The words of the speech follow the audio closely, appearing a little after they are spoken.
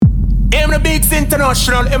Bigs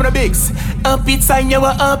International, I'm the Bigs. Up it's on you,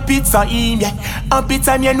 up it's on him, yeah. Up it's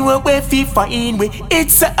on you know where FIFA in we.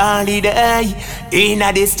 It's a holiday. In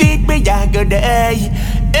a district we a good day.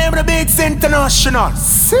 I'm the Bigs International.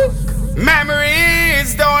 Sick.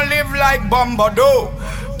 Memories don't live like Bumbo do.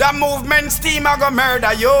 The movement's team are gonna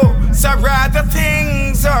murder you. So rather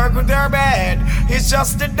things are good or bad, it's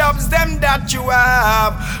just the dubs them that you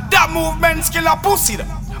have. The movement's kill a pussy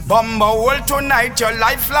though. Bumbo hold tonight, your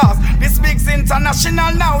life lost. This Bigs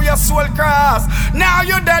International, now your soul cross. Now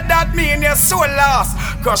you dead, that mean your soul lost.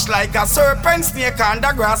 Crushed like a serpent snake on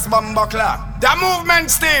the grass, Bumbo clock. The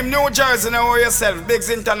movement's team, New Jersey, know yourself. Bigs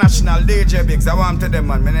International, DJ Bigs, I want to them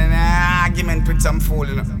man. Me in an argument with some fool,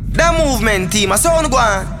 you know. The movement team, I saw no go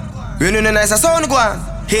on. You know nice, I saw no go on.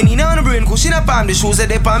 Henny on the brain, cushion up on the shoes that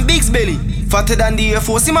they pan Big's belly. Fatter than the Air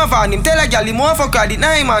Force, him a van, him tell a gal, him more for credit,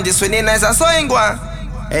 now him man, just when they nice, I saw him go on.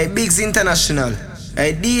 Hey, Bigs International.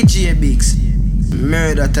 Hey, DJ Bigs.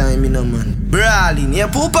 Murder time, you know, man. Brawling, yeah,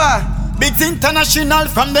 poopa. Bigs International,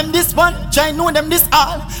 from them this one. Try know them this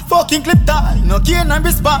all. Fucking clip tall, no care no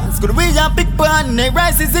response. Could we a big pan, they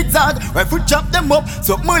rise is zigzag. Right foot chop them up,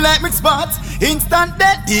 so more like mixed spots. Instant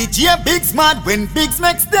death, DJ Bigs mad. When Bigs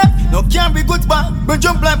make step, no can be good bad. But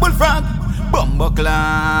jump like bullfrog.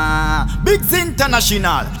 Bumbleclaw. Bigs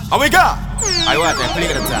International. How we go? I want to play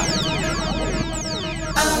the time.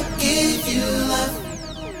 I'll give you love,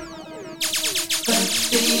 but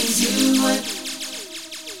things you want.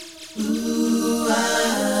 Ooh, I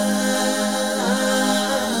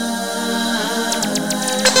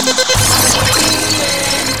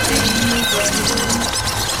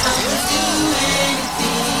would do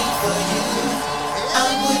anything for you. I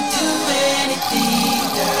would do anything,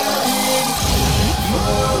 girl, anything for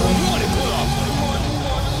you.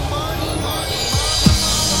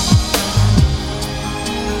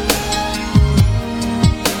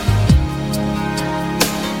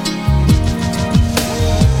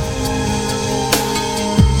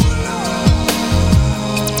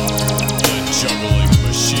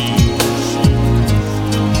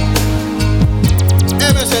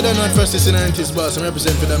 I don't know at first it's in the 90s, boss. I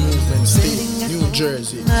represent for that movement state, New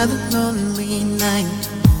Jersey. Another lonely night.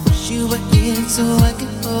 Wish you were here so I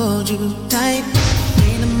could hold you tight.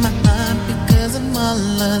 Pain in my heart because I'm all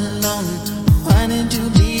alone. Why did you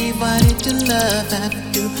leave? Why did your love have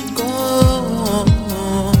to go?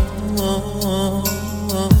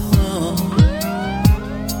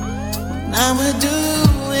 I would do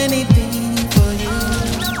anything for you.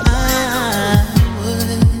 I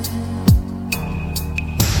would.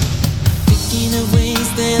 Thinking of ways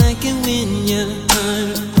that I can win your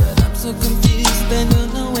heart, but I'm so confused, I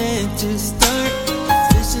don't know where to start.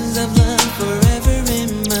 Visions of love forever in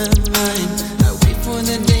my mind. I wait for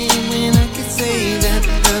the day when I can say that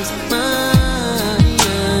love's mine.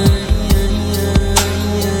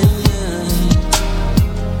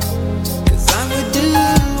 Cause I would do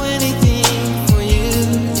anything for you.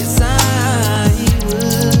 Yes, I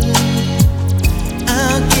would.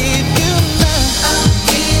 I'll give you love. I'll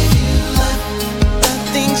give you love. The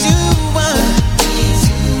things you want.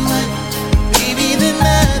 Baby, then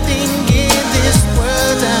nothing can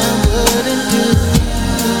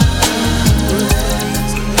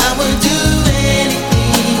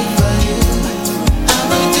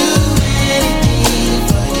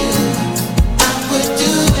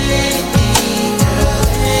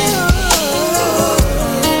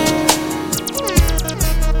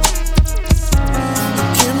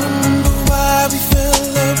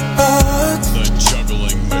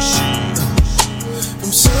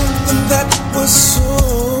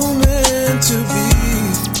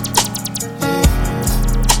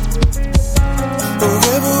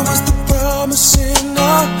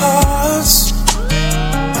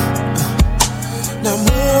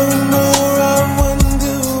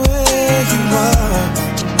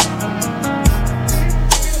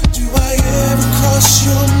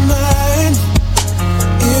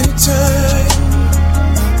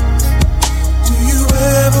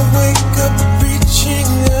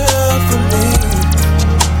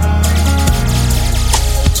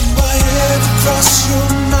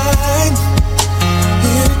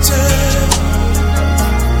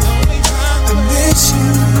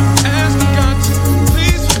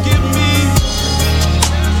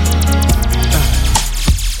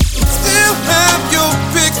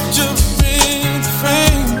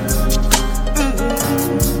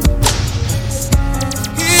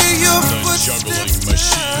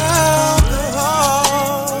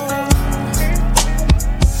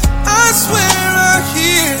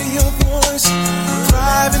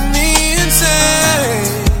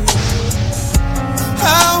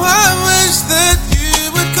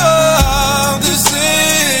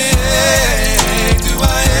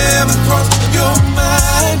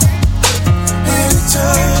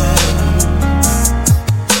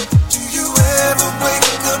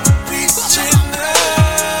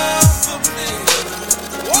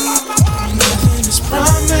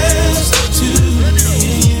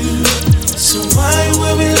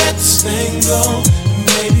go. And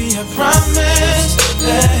baby, I promise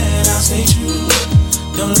that I'll stay true.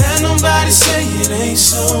 Don't let nobody say it ain't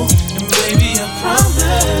so. And baby, I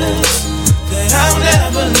promise that I'll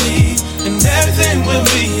never leave, and everything will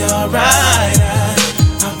be alright.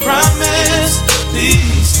 I promise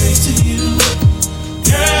these things to you,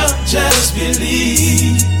 girl, just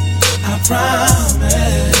believe. I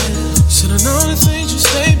promise. Should've known the things you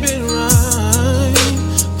say been right.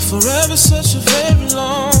 Forever such a very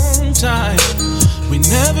long time. We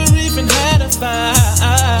never even had a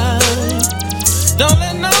fight. Don't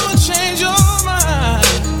let no one change your mind,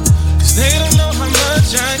 'cause they don't know how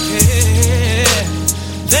much I care.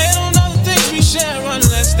 They don't know the things we share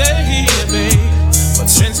unless they're here, babe. But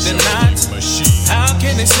since they're not, how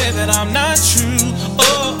can they say that I'm not true? Oh,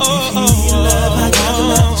 oh, oh, oh, love, I got the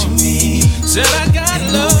love you need. Said I got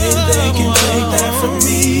love. They can take that from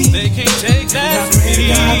me. They can't take that from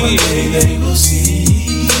me. One day they will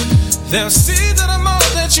see. They'll see that I'm all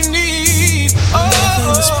that you need. Oh,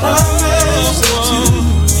 this promise to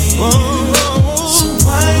me. So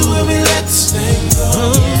why will we let this thing go?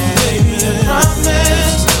 Baby, I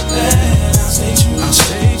promise that I'll stay true. I'll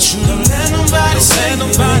stay true. Don't let nobody say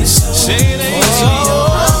it ain't so.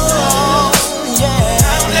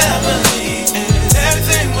 I'll never leave, and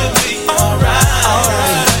everything will be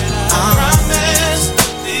alright. I promise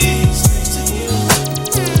these things to you,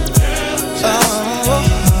 girl.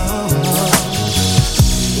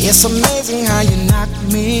 It's amazing how you knock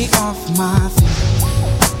me off my feet.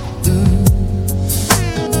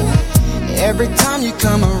 Every time you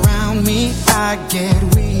come around me, I get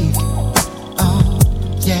weak. Oh,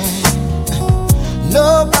 yeah.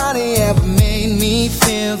 Nobody ever made me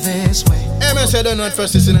feel this way. MS, I don't know what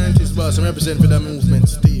first is in the 90s, boss. I'm representing for the Movement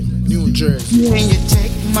team, New Jersey. When you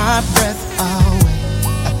take my breath away,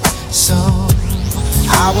 so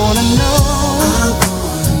I wanna know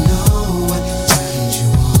what turns you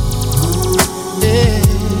on. Yeah,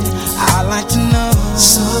 I like to know,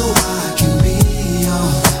 so I can be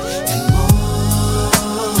all that and more.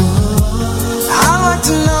 I like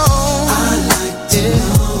to know.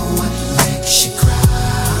 What makes you cry.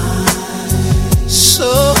 So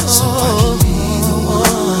I can be the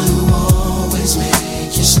one who always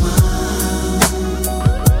make you smile.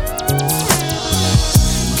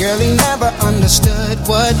 Girl, he never understood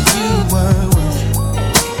what you were worth.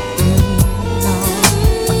 No.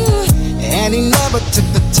 And he never took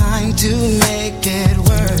the time to make it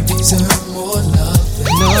work. Deserve more love.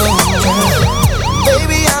 No,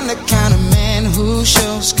 baby, I'm the kind of man who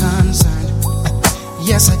shows concern.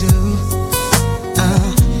 Yes, I do.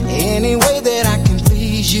 Any way that I can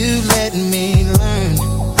please you, let me learn.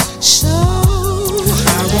 So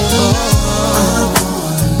I wanna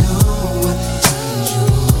know what turns you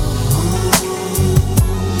on.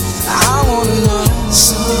 I wanna know,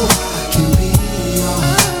 so I can be all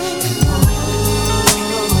and more.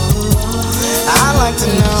 I like to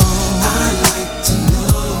know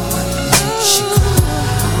what makes you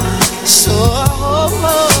cry. So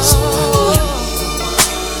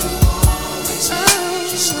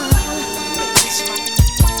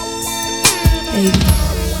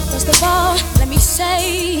first of all, let me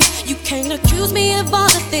say, you can't accuse me of all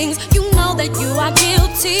the things you know that you are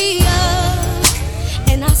guilty of.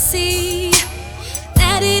 And I see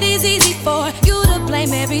that it is easy for you to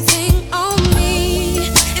blame everything on me.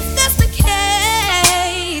 If that's the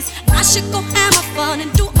case, I should go have my fun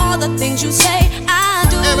and do all the things you say I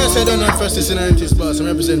do. MS, I don't know what first is in the 90s, boss. I'm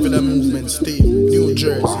representing for the Movement team, New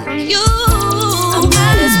Jersey. I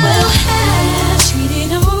might as well have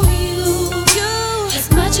cheated on you. As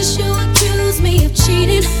much as you accuse me of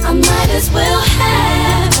cheating, I might as well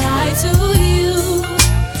have lied to you.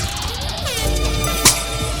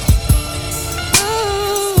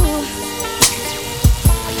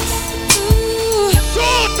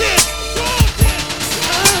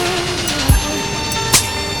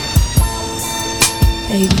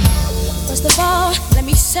 Baby, first of all, let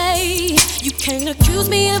me say, you can't accuse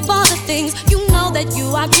me of all the things you know that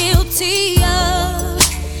you are guilty of.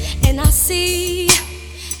 And I see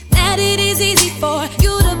that it is easy for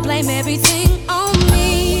you to blame everything on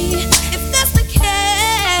me. If that's the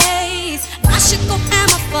case, I should go have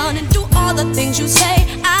my fun and do all the things you say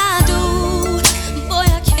I do. Boy,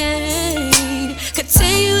 I can't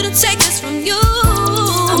continue to take this from you.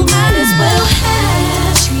 I might as well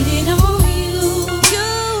have cheated on you.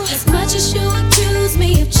 As much as you accuse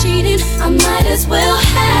me of cheating, I might as well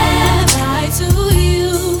have lied to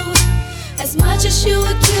you. As much as you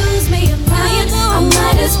accuse me of lying, I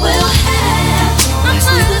might as well have. I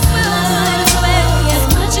might as well. As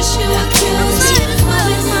much as you accuse me of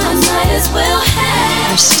lying, I might as well have.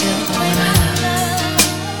 You're still the one I love.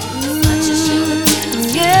 As much as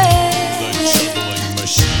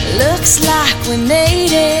we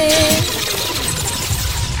made it.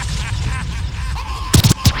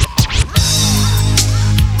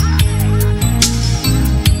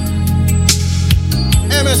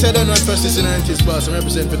 I said I don't know first is in the 90s, boss. I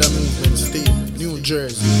represent for that movement, Steve, New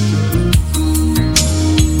Jersey.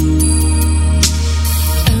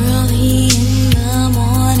 Early in the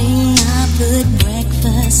morning, I put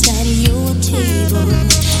breakfast at your table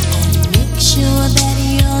and make sure that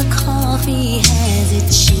your coffee has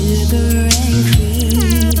its sugar and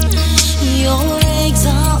cream. Your eggs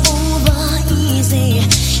are over easy,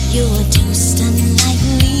 your toast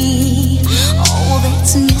unlikely. All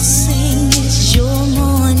that's missing is your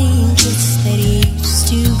morning kiss that used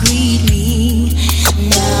to greet me.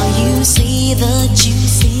 Now you see the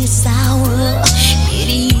juice is sour. It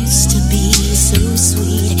used to be so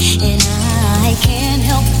sweet, and I can't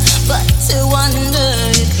help but to wonder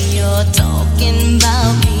if you're talking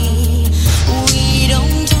about me. We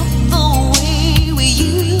don't talk the way we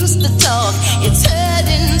used to talk. It's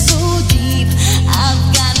hurting so deep. I've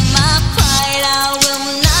got my pride, I will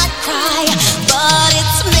not cry, but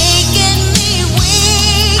it's making me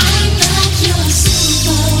weak. I'm not your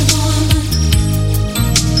superwoman.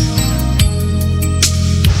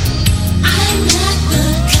 I'm not the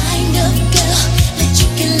kind of girl that you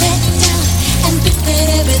can let down and think that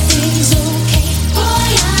everything's okay.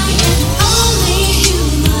 Boy, I am only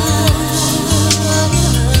human.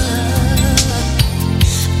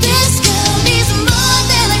 This girl needs more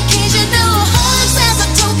than occasional hugs as a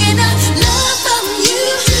token of love from you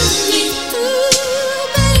to me. Ooh,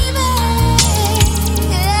 baby.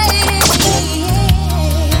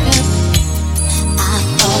 I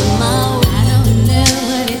found my way. I don't know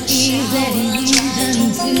what it is that you've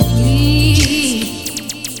done to me,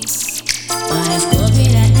 but it's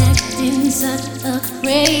copied and act in such a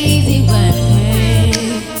crazy way.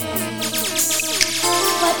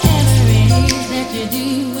 Whatever it is that you do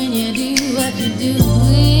when you do what you're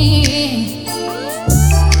doing,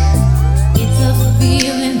 it's a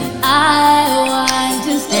feeling that I want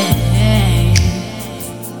to stay.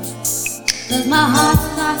 'Cause my heart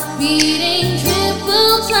starts beating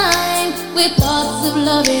triple time with thoughts of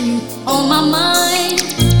loving you on my mind.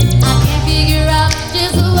 I can't figure out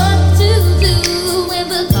just what to do when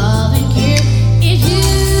the calling here is you.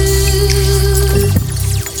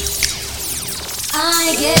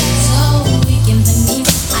 I get so weak in the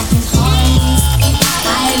knees, I can hardly speak.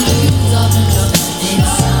 I lose all control, then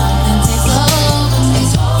something takes over me.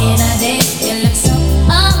 In a day, you look so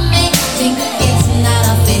amazing. It's not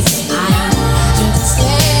a face, I want you to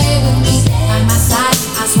stay with me. By my side,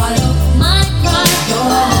 I swallow my pride. Your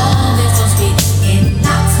love is so sweet,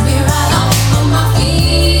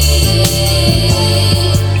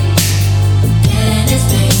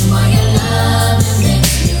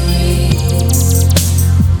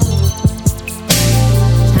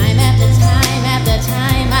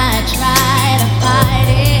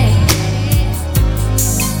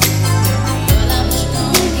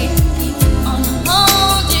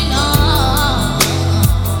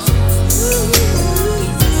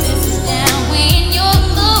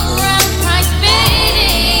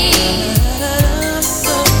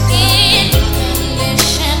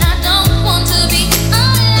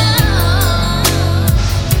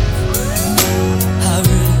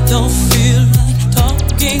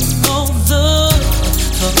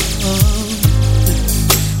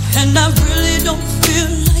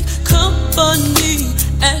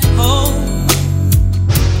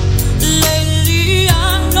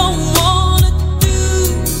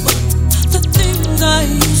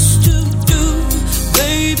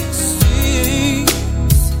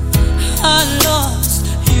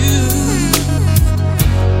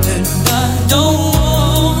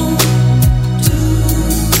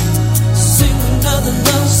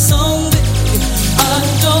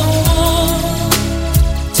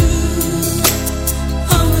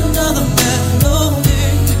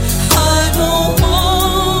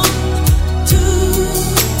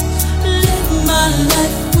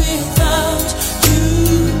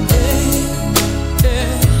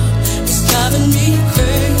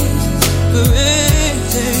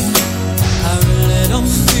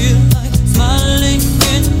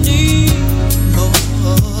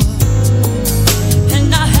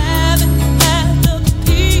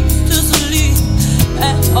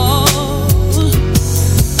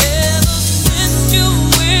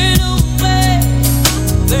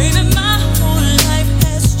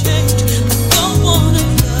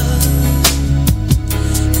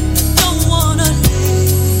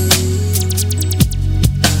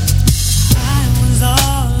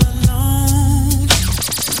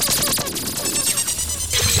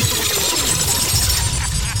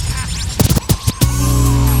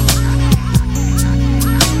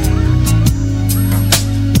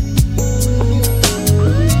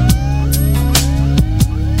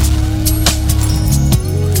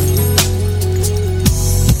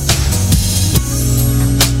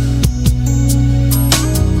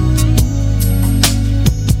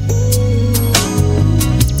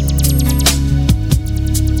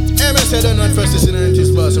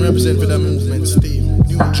 boss, I represent for the movement team,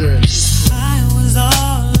 New Jersey. I was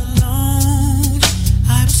all alone.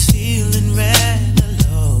 I was feeling red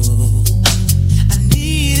alone. I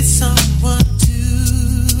needed someone to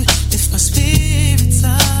lift my spirits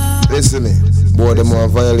up. Listen me, boy, them are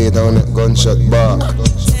violate on that gunshot bar.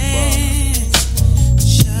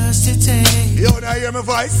 Just to take. Yo, now you hear my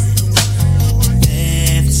voice?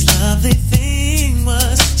 And this lovely thing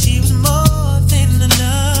was, she was more than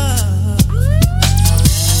enough.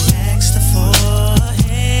 I asked her for a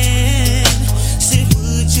hand, said,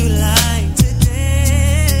 would you like to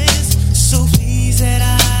dance? So pleased that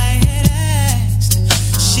I had asked.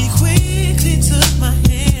 She quickly took my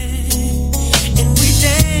hand, and we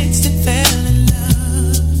danced and fell in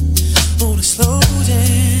love on a slow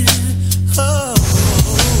jam. Oh.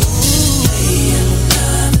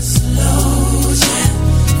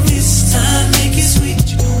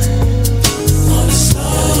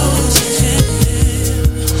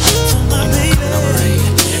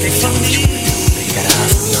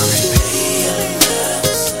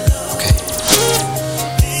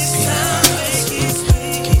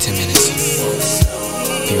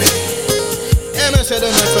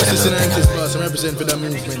 I represent for the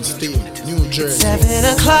movement team, New Jersey. 7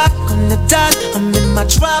 o'clock on the dot, I'm in my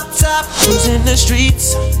drop top, cruising the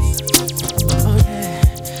streets. Oh yeah,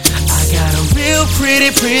 I got a real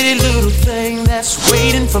pretty little thing that's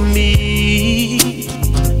waiting for me.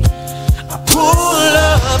 I pull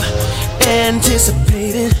up,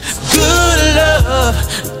 anticipating good love.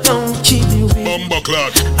 Don't keep me waiting.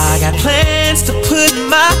 I got plans to put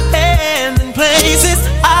my hand in places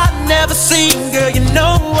I've never seen, girl, you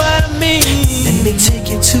know what I mean. Let me take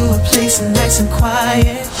you to a place nice and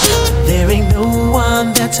quiet. There ain't no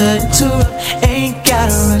one there to interrupt, ain't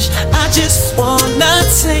gotta rush. I just wanna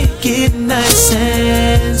take it nice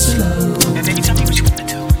and slow. And then you tell me what you wanna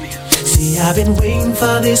do with me. See, I've been waiting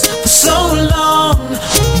for this for so long.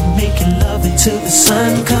 We're making love until the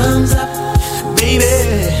sun comes up. Baby,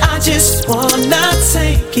 I just wanna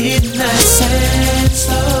take it nice and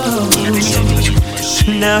slow.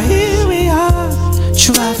 Now here we are,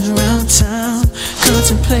 driving around town,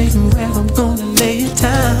 contemplating where I'm gonna lay it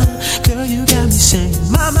down. Girl, you got me saying,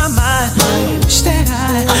 my, I wish that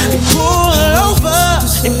I could pull over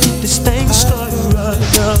and get this thing started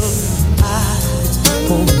right up. I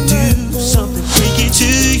wanna do something freaky to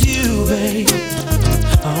you, babe.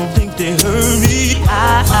 I don't think they heard me. I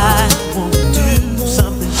wanna do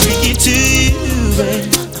something freaky to you,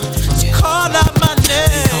 babe. Call out my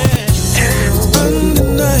name.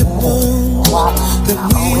 Undeniable that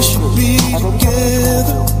we should be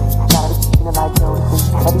together.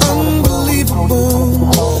 Unbelievable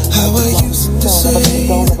how I used to say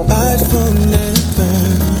I'd fall never.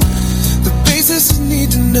 The basis you need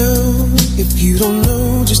to know, if you don't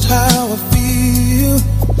know just how I feel,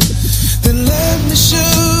 then let me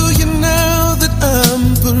show you now that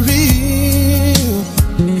I'm for real.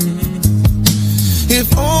 If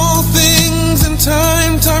all things in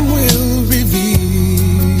time will reveal.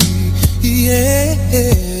 Yeah.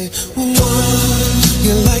 1,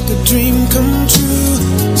 you're like a dream come true.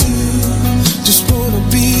 2, just wanna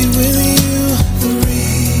be with you. 3,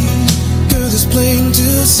 girl, it's plain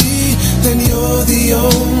to see, then you're the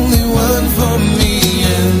only one for me.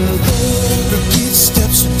 And 4, repeat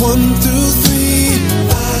steps 1 through 3.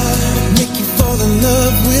 I make you fall in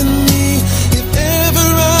love with me. If ever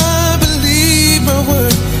I believe my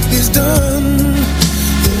work is done,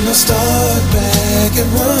 then I'll start back at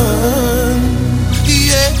 1.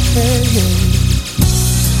 Yeah.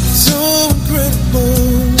 So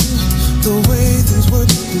incredible the way things work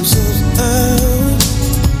themselves out,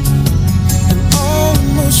 and all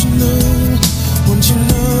emotional. Won't you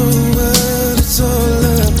know what it's all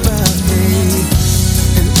about? Hey,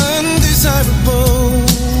 and undesirable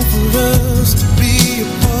for us to be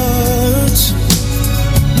apart.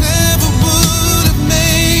 Never would have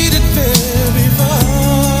made it very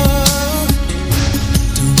far.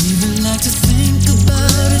 Don't even like to think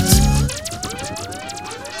about it.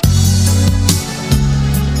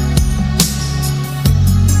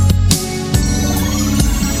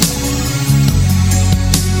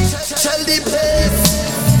 Tell the place.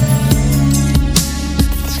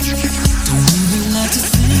 Don't even like to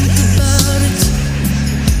think about it.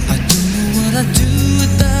 I don't know what I'd do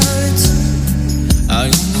without it. I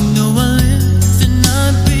only know I live and I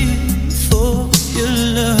breathe for your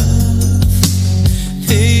love.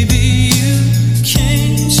 Baby, you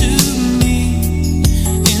came to me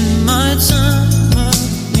in my time of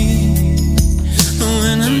need.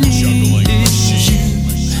 When I needed you,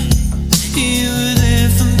 you were there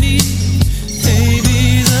for me.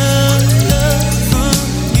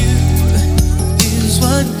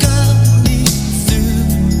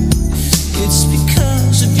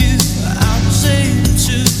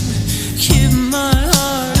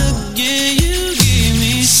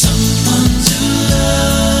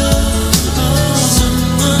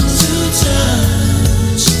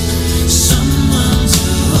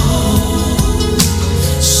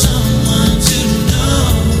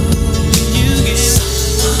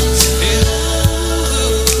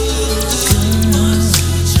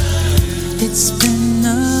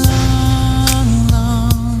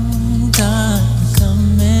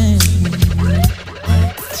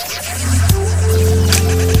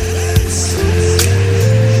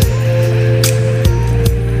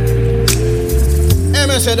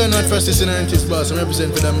 say they're not first, it's in 90s, boss. I'm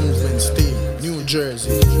representing for the movement team, New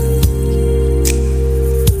Jersey.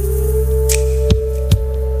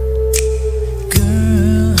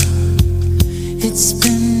 Girl, it's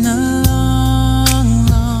been a long,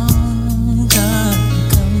 long time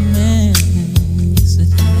coming. Yes,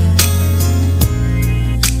 it has.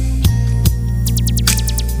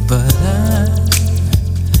 But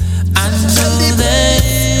I know that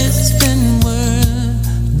it's been worth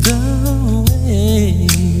the wait.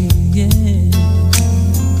 Yeah.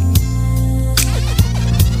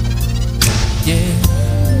 Yeah.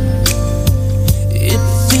 It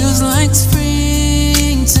feels like springtime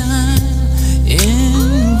in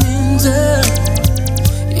winter.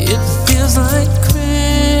 It feels like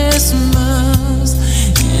Christmas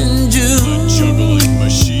in June. The juggling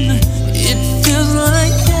machine. It feels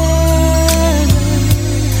like heaven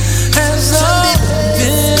has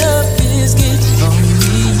opened up its gates for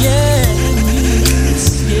me. Yeah.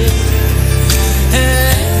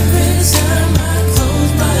 Every time I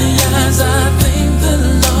close my eyes, I thank the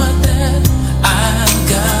Lord that I've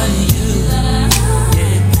got you, yeah.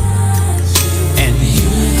 And you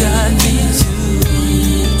got me too.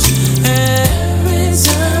 Every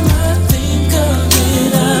time I think of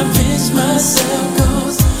it, I pinch myself,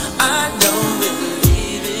 'cause I don't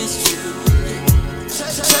believe it's true.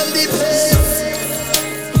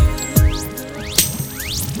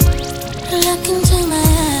 Look into my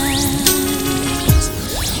eyes,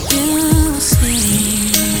 you will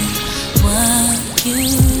see what you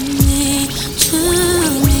need to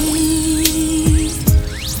me.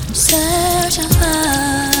 Search your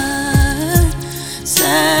heart,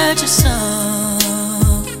 search your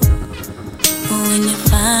soul. When you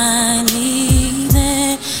find me,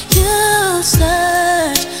 then you'll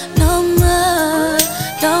search no more.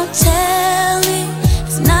 Don't tell me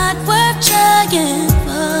it's not worth trying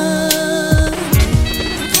for.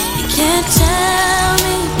 You can't tell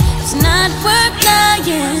me it's not worth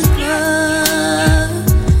dying for.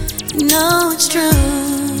 You know it's true.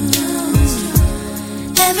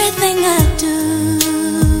 Everything I do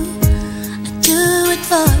it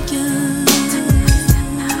for you.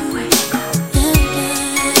 Yeah,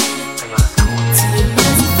 yeah. Do you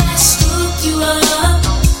mind if I stroke you up?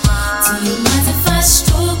 Do you mind if I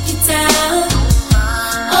stroke you down?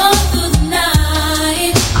 All through the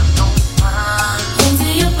night, into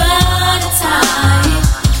your body tight.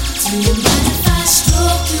 Do you mind if I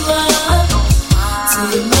stroke you up? Do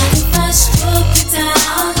you mind if I stroke you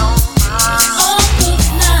down? All through the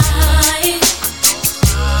night,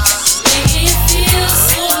 making you feel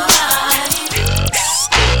so right.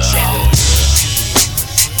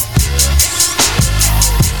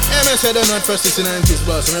 Yeah, man, say they're not first, it's in 90s,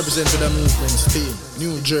 boss. I'm representing for the movement team,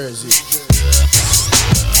 New Jersey.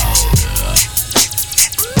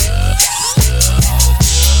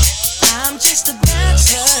 I'm just a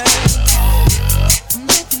bachelor. I'm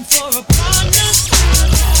looking for a partner,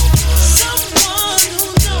 someone who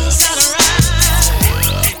knows how to ride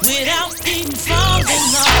without being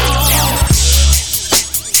falling off.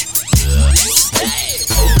 Hey,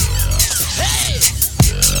 hey, hey,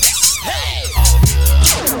 hey.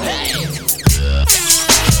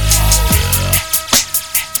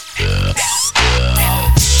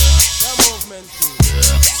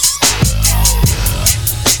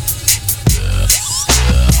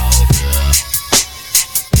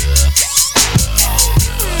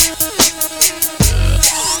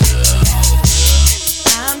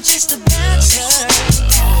 I'm just a bachelor.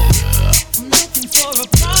 I'm looking for a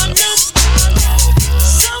partner,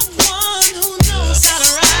 someone who knows how to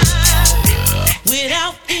ride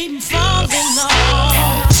without even falling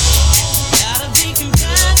off. Gotta be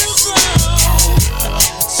kind and slow,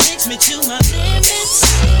 takes me to my limits.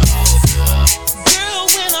 Girl,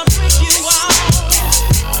 when I break you off,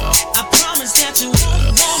 I promise that you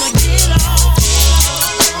won't wanna get off.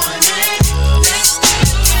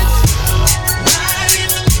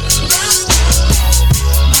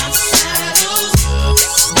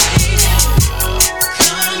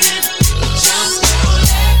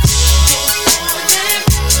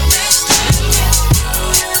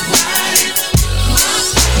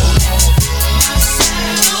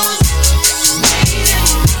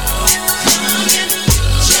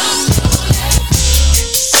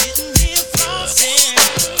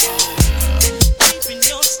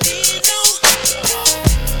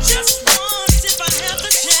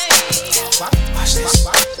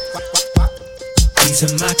 These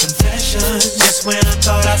are my confessions. Just when I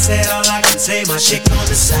thought I said all I can say, my chick on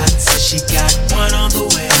the side says she got one on the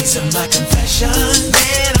way. These are my confessions.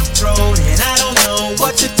 Man, I'm thrown and I don't know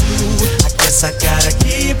what to do. I guess I gotta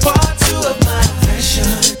keep part two of my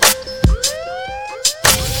confession.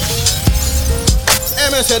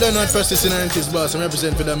 say I don't know at first it's in 90s, boss. I'm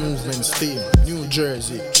representing for the movement team, New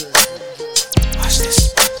Jersey. Watch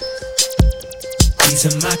this. These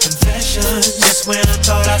are my confessions. Just when I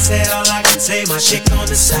thought I said all I can say, my chick on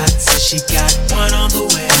the side says she got one on the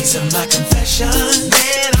way. These are my confessions.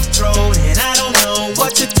 Man, I'm thrown and I don't know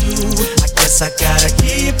what to do. I guess I gotta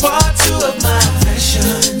keep part two of my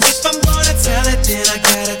confessions. If I'm gonna tell it, then I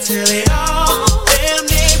gotta tell it all. Damn,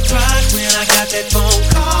 they cried when I got that phone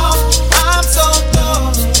call. I'm so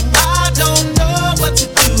low, I don't know what to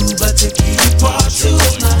do but to keep part two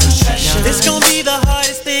of my confessions. Now this gon' be the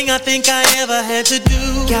hardest thing I think I ever had to do.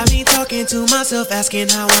 Got me talking to myself, asking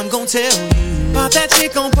how I'm gon' tell you about that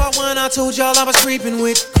chick on part one I told y'all I was creeping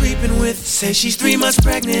with. Say she's 3 months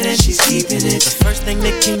pregnant and she's keeping it. The first thing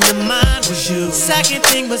that came to mind was you. Second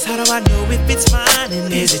thing was, how do I know if it's mine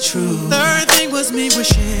and is it true? Third thing was me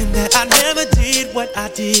wishing that I never did what I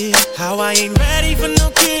did. How I ain't ready for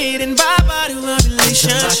no kid and bye-bye to a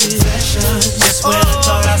relationship. Just when I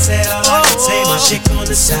thought I said all I could say, my chick on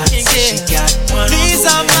the side said she got one on the way. These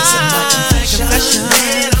are my confessions.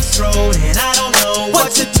 Man, I'm thrown and I don't know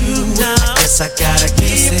what to do now. I guess I gotta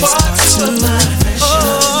keep part two of my confessions.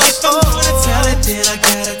 If I'm gonna tell it, then I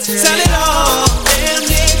gotta tell it all. Damn,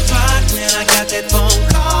 they cried when I got that phone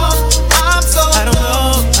call. I'm so I don't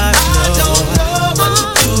know what to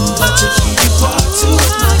do but to keep part two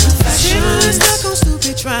of my confessions. Stuck on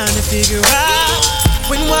stupid trying to figure out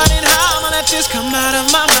when, what, and how I'm gonna let this come out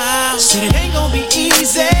of my mouth. Said it ain't gonna be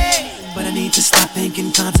easy, but I need to stop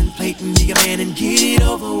thinking, contemplating, be a man and get it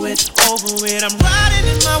over with. I'm riding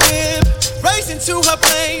in my whip, racing to her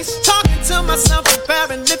place, talking to myself,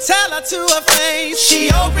 preparing to tell her to her face.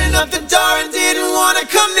 She opened up the door and didn't wanna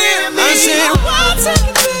come near me. I said, one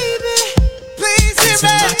second, baby, please hear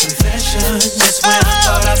me. My confession. Just when I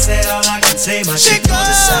thought I said all I can say, my chick on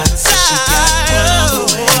the side said she got one on the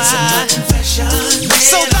way. It's my confession.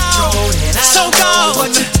 So gone, so gone.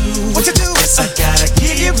 What to do? Guess I gotta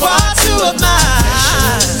give part two of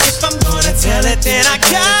mine. If I'm gonna tell it, then I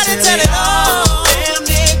gotta tell it all. Damn,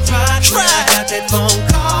 they cried when I got that phone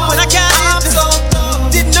call. When I got it, so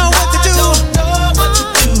didn't know what to do.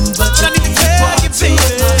 But I need to tell you,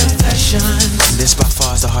 baby. This by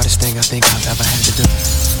far is the hardest thing I think I've ever had to do.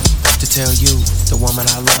 To tell you, the woman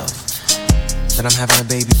I love, that I'm having a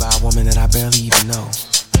baby by a woman that I barely even know.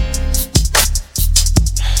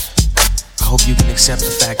 I hope you can accept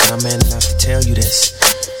the fact that I'm man enough to tell you this,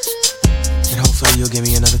 and hopefully you'll give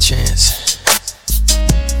me another chance.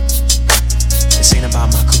 This ain't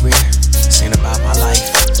about my career, this ain't about my life,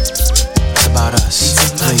 it's about us,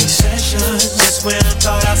 please. Just when I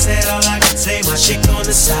thought I said all I could say, my chick on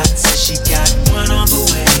the side said she got one on the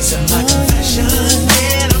way. These are my confessions,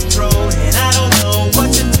 and I'm thrown and I don't know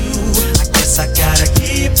what to do. I guess I gotta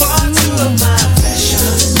keep part two of my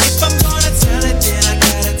confessions. If I'm gonna tell it, then I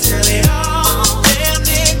gotta tell it all. Damn,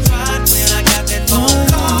 they cried when I got that phone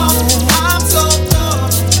call. I'm so low,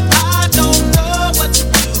 I don't know what to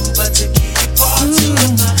do but to keep part two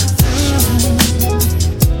of my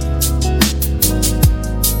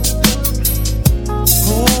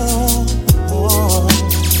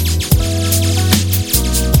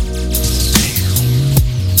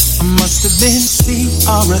must have been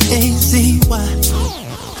C-R-A-Z-Y.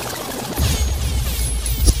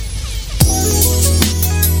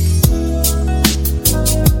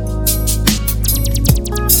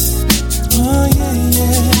 Oh yeah,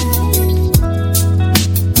 yeah.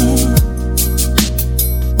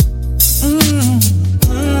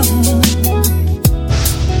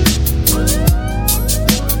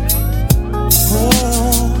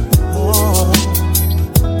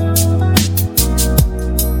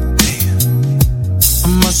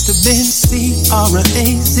 Been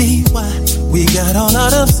C-R-A-Z-Y. We got all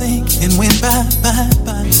out of sync and went bye.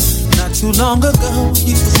 Not too long ago,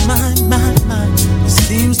 you was mine. It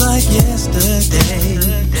seems like yesterday.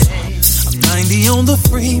 I'm 90 on the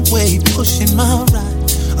freeway, pushing my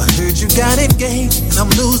ride. I heard you got engaged and I'm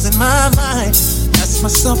losing my mind. Ask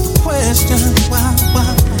myself the question, why?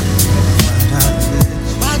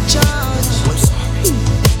 My charge.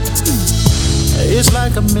 It's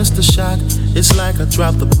like I missed a shot. It's like I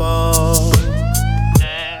dropped the ball.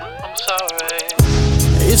 Damn, I'm sorry.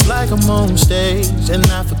 It's like I'm on stage and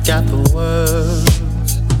I forgot the words.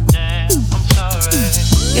 Damn, I'm sorry.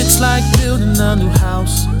 It's like building a new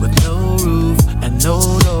house with no roof and no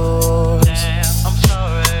doors. Damn, I'm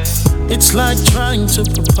sorry. It's like trying to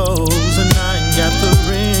propose and I ain't got the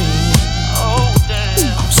ring. Oh,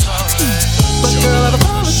 damn, I'm sorry. But girl, I've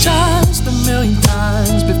apologized a million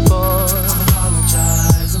times before.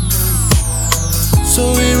 So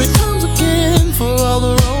here it comes again for all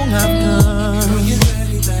the wrong I've done.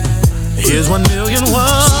 Here's Here's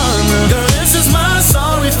 1,000,001. Girl, this is my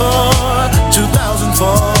sorry for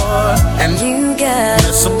 2004. And you got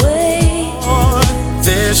away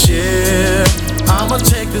this year. I'ma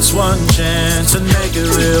take this one chance and make it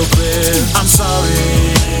real clear. I'm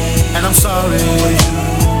sorry, and I'm sorry,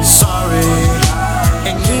 sorry.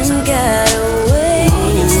 And you got away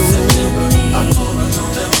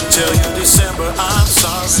till you December. I'm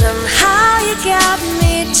sorry. Somehow you got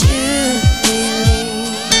me to believe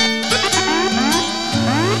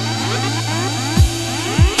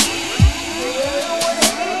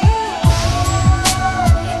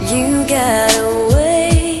you got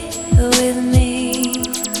away with me.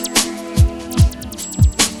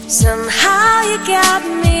 Somehow you got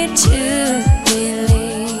me to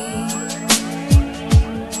believe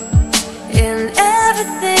in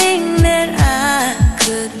everything that I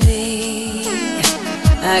could be.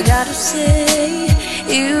 I gotta say,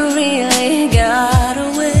 you really got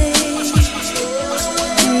away.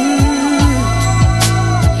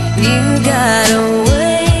 You got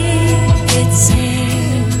away, it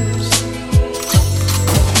seems.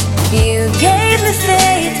 You gave me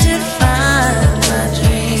faith to find my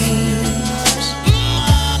dreams.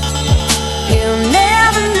 You'll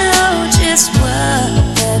never know just what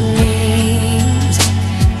that means.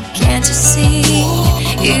 Can't you see?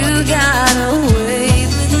 You got away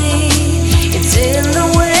with me. It's in the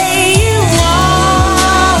way you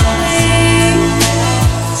want me.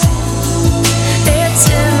 It's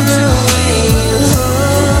in the way you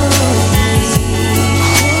hold me.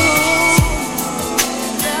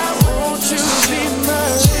 Now won't you be my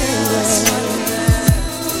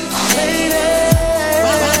lady?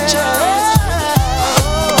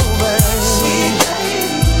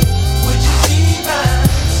 Would you be my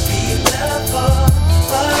sweet love for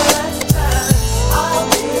a lifetime? I'll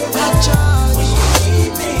be right when you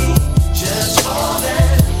need me. Just call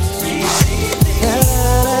and receive me.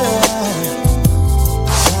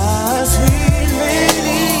 Sweet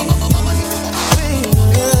lady.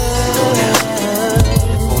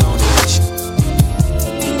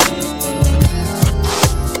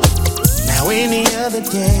 Now any other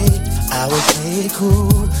day I would play it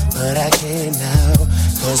cool, but I can't now,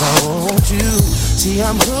 'cause I want you. See,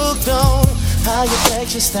 I'm hooked on how you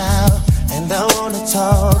flex your style, and I wanna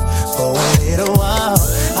talk for a little while.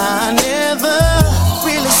 I never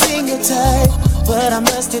really seen your type, but I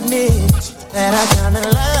must admit that I kinda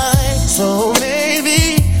like. So maybe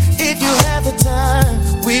if you have the time,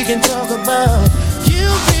 we can talk about you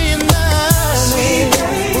being mine.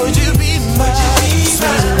 Would you be my sweet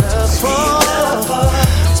love for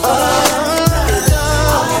a lifetime?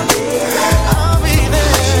 I'll be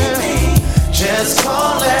there. Just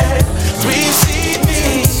call and receive me.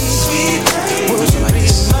 Would you be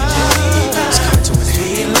my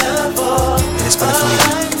sweet love for a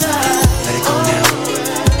lifetime? Let it go now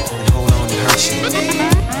and hold on to her shit.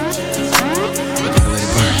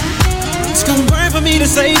 It's gonna burn for me to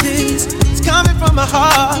say this. It's coming from my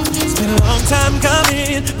heart. It's been a long time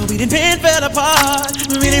coming, but we done been fell apart.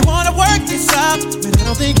 We really wanna work this out, but I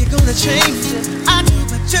don't think you're gonna change it. I do,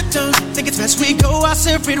 but you don't. Think it's best we go our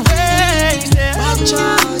separate ways. Yeah.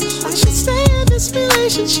 I should stay in this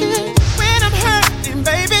relationship. When I'm hurting,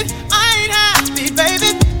 baby, I ain't happy, baby.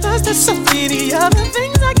 'Cause there's so many other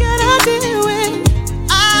things I gotta deal with.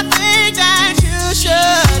 I think that you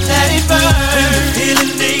should let it burn. When you're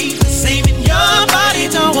feeling me, the same in your body,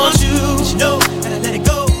 don't want you to know. Gotta let it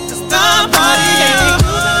go, 'cause nobody can be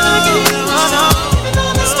good like you. Oh no, even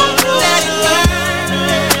though it's not true, let it burn.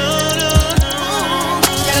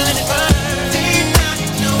 Gotta let it burn. Deep down, you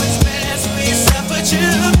know it's best we separate you.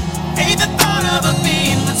 Hate the thought of a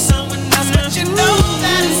being with someone else, but you know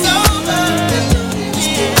that it's over.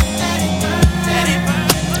 Yeah, let it burn, let it burn.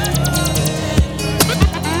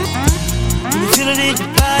 When you feel it in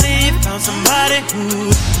your body, you found somebody who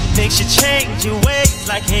makes you change your ways,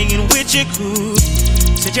 like hanging with your crew.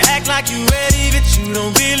 Said you act like you ready, but you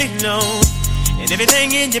don't really know. And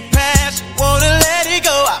everything in your past, you wanna let it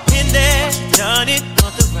go. I've been there, done it,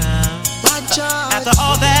 on the round. After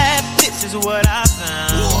all that, this is what I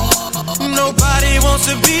found. Nobody wants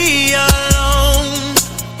to be alone.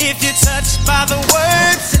 If you're touched by the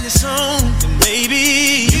words in the song, then maybe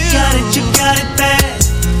you got it bad.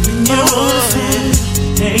 When you're moving,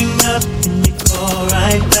 hang up and you call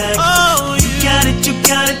right back. Oh, you got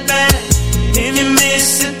it bad. If you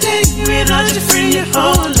miss a day, you realize you're free, your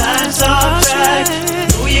whole life's off track.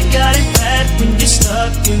 Know you got it bad when you're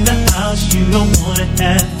stuck in the house, you don't wanna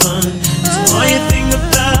have fun. So all you think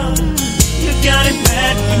about, you got it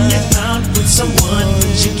bad when you're out with someone,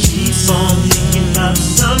 but you keep on thinking about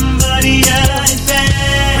somebody else.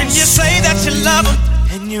 When you say that you love them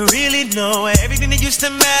and you really know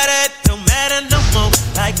used to matter, it don't matter no more.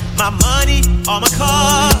 Like my money, all my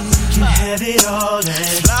cars, you have it all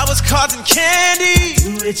and flowers, cards, and candy.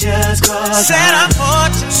 Do it just cause said I'm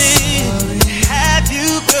fortunate to have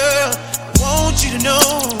you, girl. Want you to know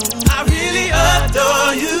I really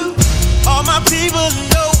adore you. All my people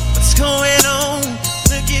know what's going on.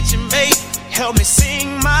 Look at your mate, help me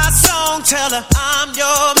sing my song. Tell her I'm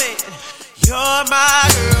your man, you're my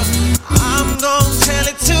girl. I'm gon' tell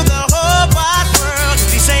it to the whole wide world.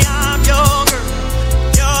 If you say I'm your girl,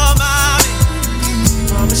 you're my man.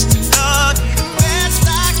 Promise to love you the best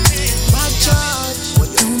I can. My charge, what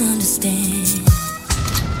you don't understand.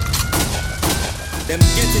 Them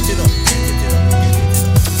get it, you know.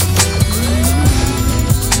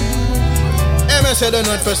 MS, I don't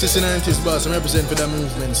know what first is in the 90s, boss. I'm representing for the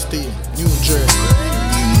Movement team, New Jersey.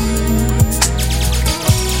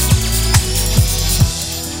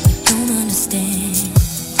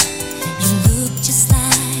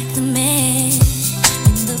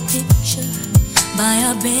 By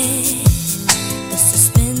our bed, the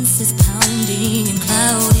suspense is pounding and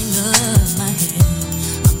clouding up my head.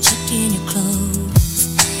 I'm checking your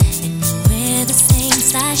clothes, and you wear the same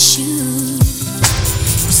size shoes.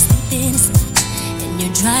 You're sleeping in his spot, and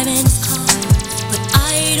you're driving his car, but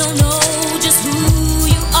I don't know just who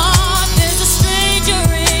you are. There's a stranger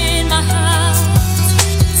in my house.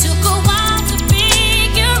 It took a while to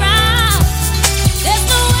figure out. There's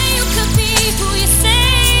no way you could be who you say.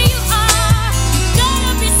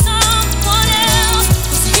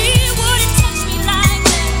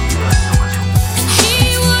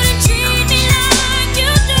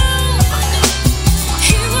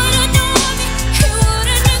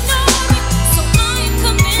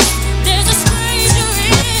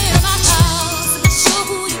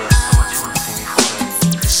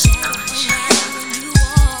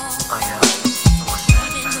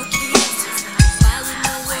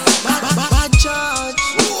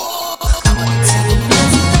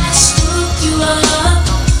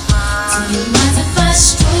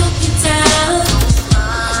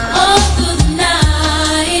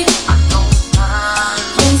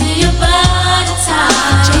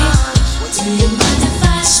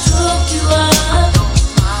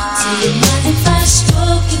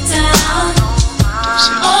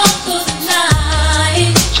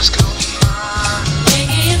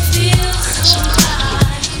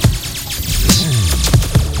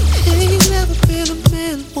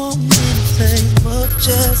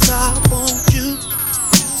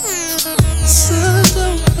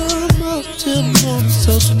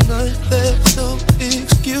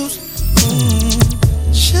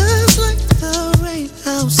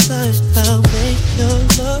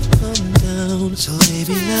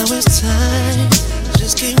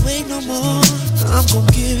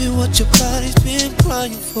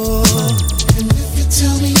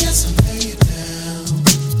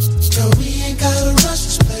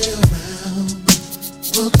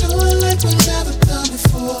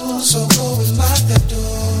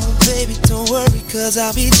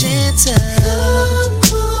 I'll be gentle.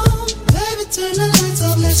 Come on, baby, turn the lights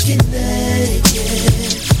off, let's get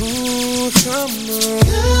naked. Ooh, come on,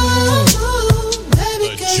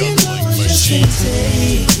 baby, girl, you know I just can't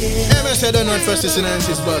take it. MS, I don't know what first is in the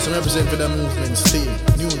 90s, boss. I'm representing for the Movement team,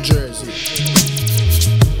 New Jersey.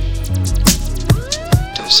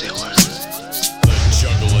 Don't say a word.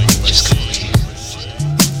 Just come over here.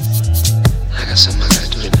 I got something I gotta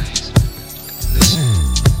do tonight. Listen.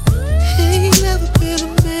 Ain't never been a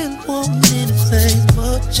man wanting anything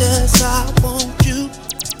much as I want you.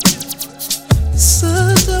 The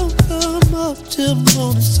sun don't come up till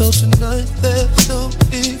morning, so tonight there's no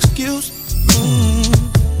excuse.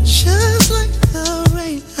 Just like the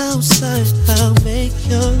rain outside, I'll make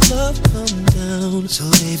your love come down. So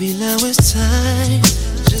baby, now it's time.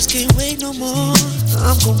 Just can't wait no more.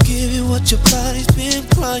 I'm gonna give you what your body's been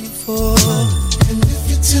crying for. And if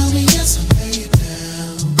you tell me yes, I'll lay it down.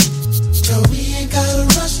 Girl, we ain't gotta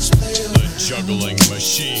rush, just play around. The juggling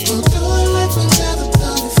machine. We'll do it like we never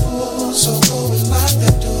done before. So go and lock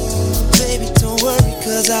that door. Baby, don't worry,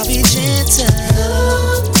 cause I'll be gentle.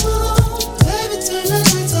 Come on, baby, turn the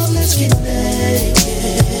lights off, let's get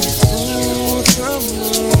naked. Ooh, come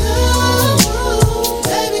on,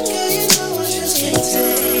 baby, girl, you know I just can't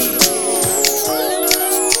take it.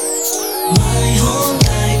 My whole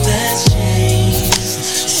life has changed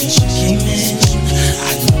since you came in.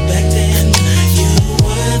 I knew back then you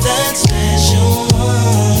were that special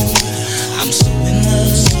one. I'm so in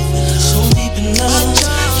love, so deep in love.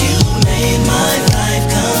 You made my life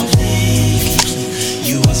complete.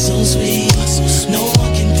 You are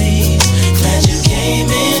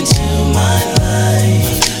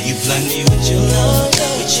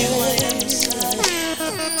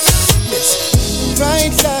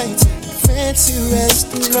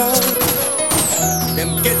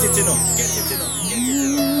Them get it, you know.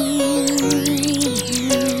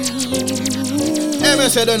 I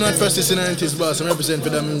said I don't know at first it's in the 90s, boss. I represent for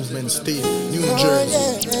the movement state, New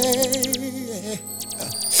Jersey.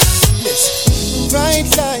 Bright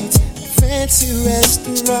lights, fancy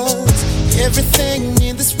restaurants, everything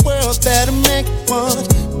in this world that'll make it want.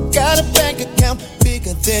 Got a bank account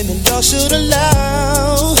bigger than the law should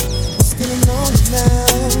allow. Still alone now.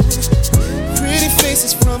 Pretty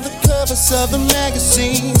faces from the covers of the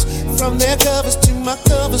magazines, from their covers to my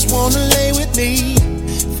covers, wanna lay with me.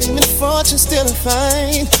 Fame and fortune still a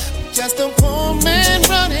find, just a poor man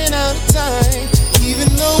running out of time. Even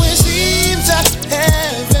though it seems I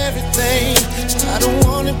have everything, I don't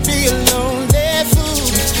wanna be a lonely fool.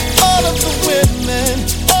 All of the women,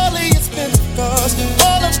 all of your expensive cars,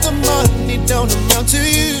 all of the money don't amount to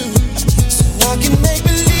you. So I can make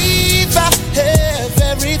believe I have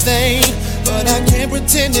everything, but I can't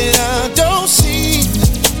pretend that I don't see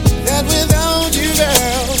that without you,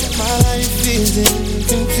 girl, my life is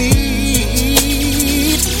incomplete.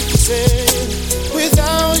 Say,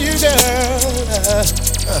 without you, girl,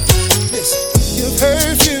 listen, your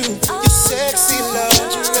perfume, your sexy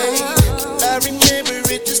lingerie, I remember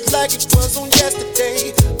it just like it was on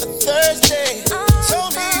yesterday. A Thursday,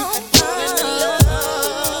 told me you had fallen in love.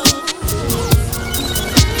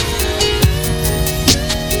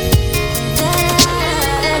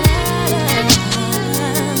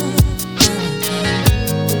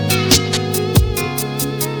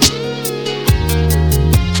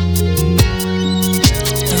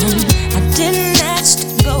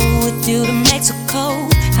 You to Mexico,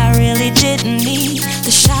 I really didn't need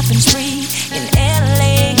the shopping spree in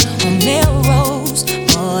LA or Melrose.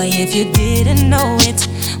 Boy, if you didn't know it,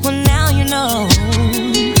 well now you know.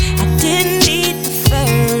 I didn't need the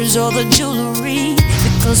furs or the jewelry,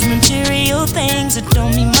 because material things that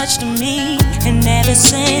don't mean much to me. And ever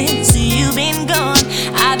since you've been gone,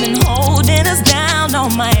 I've been holding us down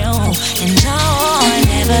on my own. And no, I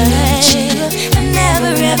never let you, I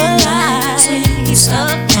never ever lied. So you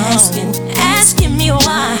stop asking me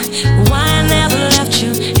why I never left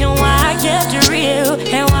you, and why I kept it real,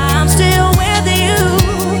 and why I'm still with you.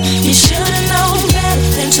 You should've known better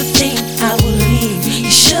than to think I would leave.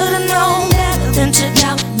 You should've known better than to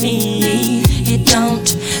doubt me. It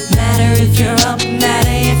don't matter if you're up,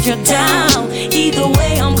 matter if you're down. Either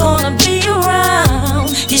way, I'm gonna be around.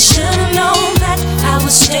 You should've known that I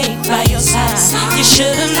would stay by your side. You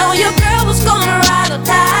should've known your girl was gonna ride or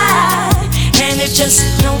die. And it just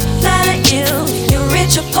don't matter if you're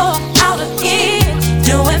rich or poor out of here,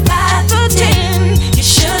 doing 5 for 10. You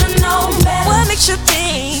should've known better. What makes you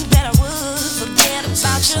think that I would forget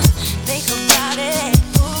about you? Think about it.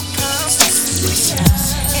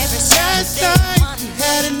 Every Saturday you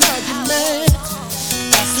had an argument.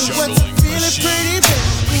 After what's feeling pretty bad.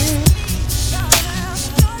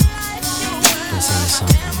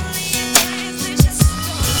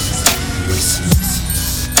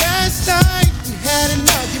 Last night we had an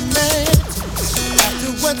argument.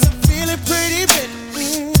 Afterwards I'm feeling pretty bad.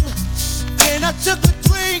 Then I took a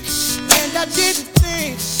drink and I didn't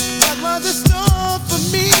think that was a storm for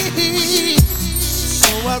me. So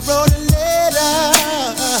I wrote a letter,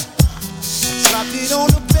 dropped it on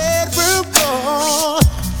the bedroom floor.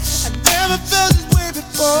 I never felt this way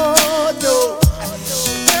before, no.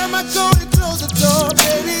 Am I gonna close the door,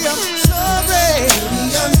 baby? I'm sorry.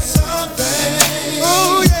 Baby, I'm sorry.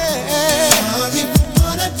 Oh yeah. Sorry for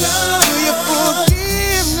what I done. Do you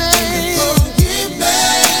forgive me? Forgive me.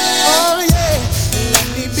 Oh yeah. Let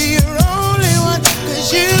me be your only one, 'cause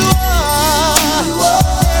you are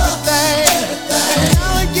everything. And I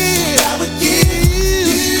would give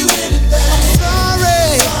you anything. I'm sorry.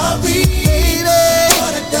 Sorry, baby.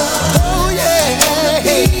 What I done. Oh yeah.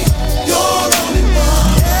 Be your only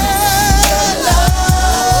one. Yeah,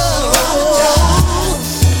 love.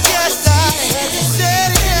 Yes, I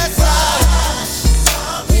said yes.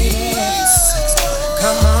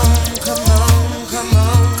 Come on, come on, come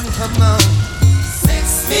on, come on. Sex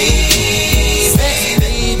me,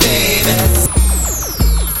 baby, baby.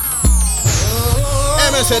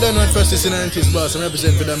 I said I don't know at first it's in the 90s, boss. I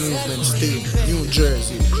represent for the movement state, New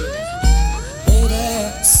Jersey.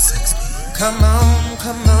 Come on,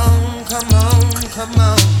 come on, come on, come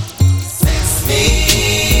on. Sex me,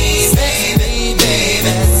 baby,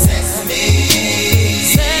 baby. Sex me,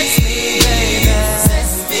 baby. Sex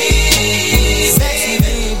me,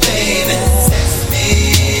 baby, baby. Sex me,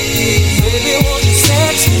 baby, won't you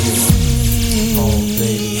sex me? Oh,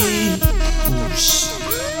 baby. Whoosh.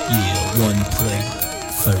 Yeah, one play,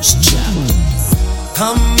 first chapter.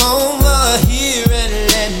 Come over here and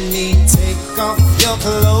let me take off your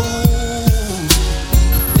clothes.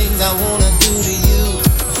 I wanna do to you.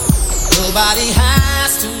 Nobody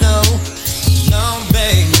has to know, no,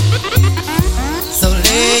 baby. So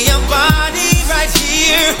lay your body right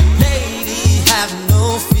here, lady, have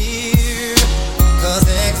no fear, 'cause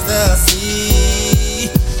ecstasy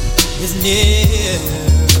is near.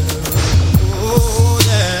 Oh,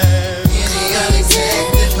 yeah. In the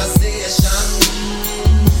unexpected position,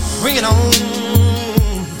 bring it on.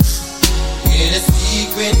 In a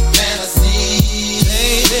secret fantasy,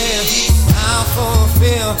 lady, I'll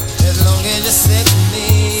fulfill as long as you sex me.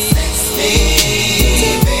 Sex me,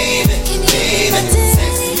 baby, baby,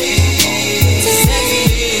 sex me. Sex me,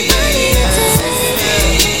 baby, sex me,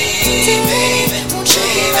 baby,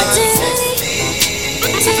 baby, sex me.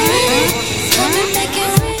 Come and make it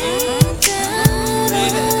rain down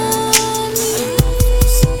on me.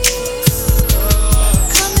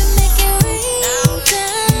 Come and make it rain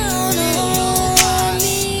down on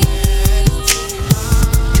me.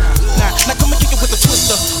 Now come and kick it with a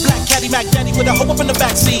twister. Black caddy, Mac Daddy with a hoe up in the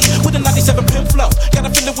backseat. With a 97 pin flow. Got a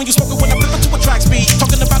feeling when you smoke it when I flip it to a track speed.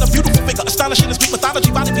 Talking about a beautiful figure, astonishing and sweet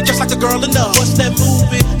mythology. Body be just like a girl in love. What's that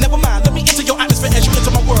movie? Never mind, let me enter your atmosphere as you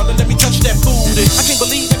enter my world and let me touch that booty. I can't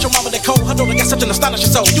believe that your mama that cold. Her daughter got such an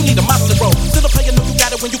astonishing soul. You need a model to roll. Still a player, know you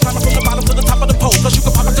got it when you climb up from the bottom to the top of the pole. Plus you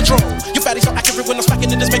can pop out control. Your body's so accurate when I'm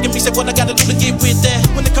smacking it, it's making me say what I gotta do to get with that.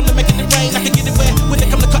 When it come to making it rain, I can get it wet. When it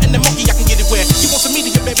come to cutting that monkey, I can get it wet. You want some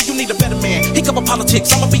media, baby, you need a better man. He cover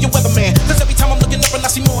politics, I'ma be your weatherman. 'Cause every time I'm looking up and I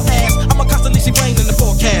see more ass, I'ma constantly see rain in the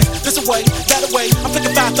forecast. This away, that away, I'm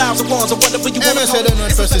picking 5,000 ones or whatever you want to call it. don't know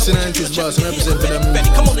at first it's in 90s, boss. I'm representing for that Betty,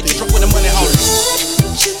 come on and get drunk with the money on it.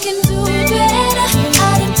 But you can do better.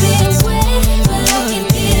 I done been waiting, but I can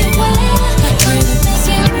get it wet. Come and make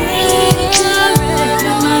it rain down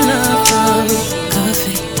My love for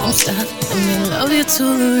coffee won't stop. Let me love you to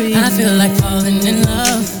the reason. I feel like falling in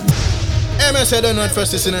love. MS, I don't know at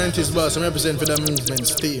first it's in 90s, boss. I'm representing for that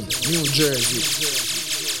Mvmt team, New Jersey.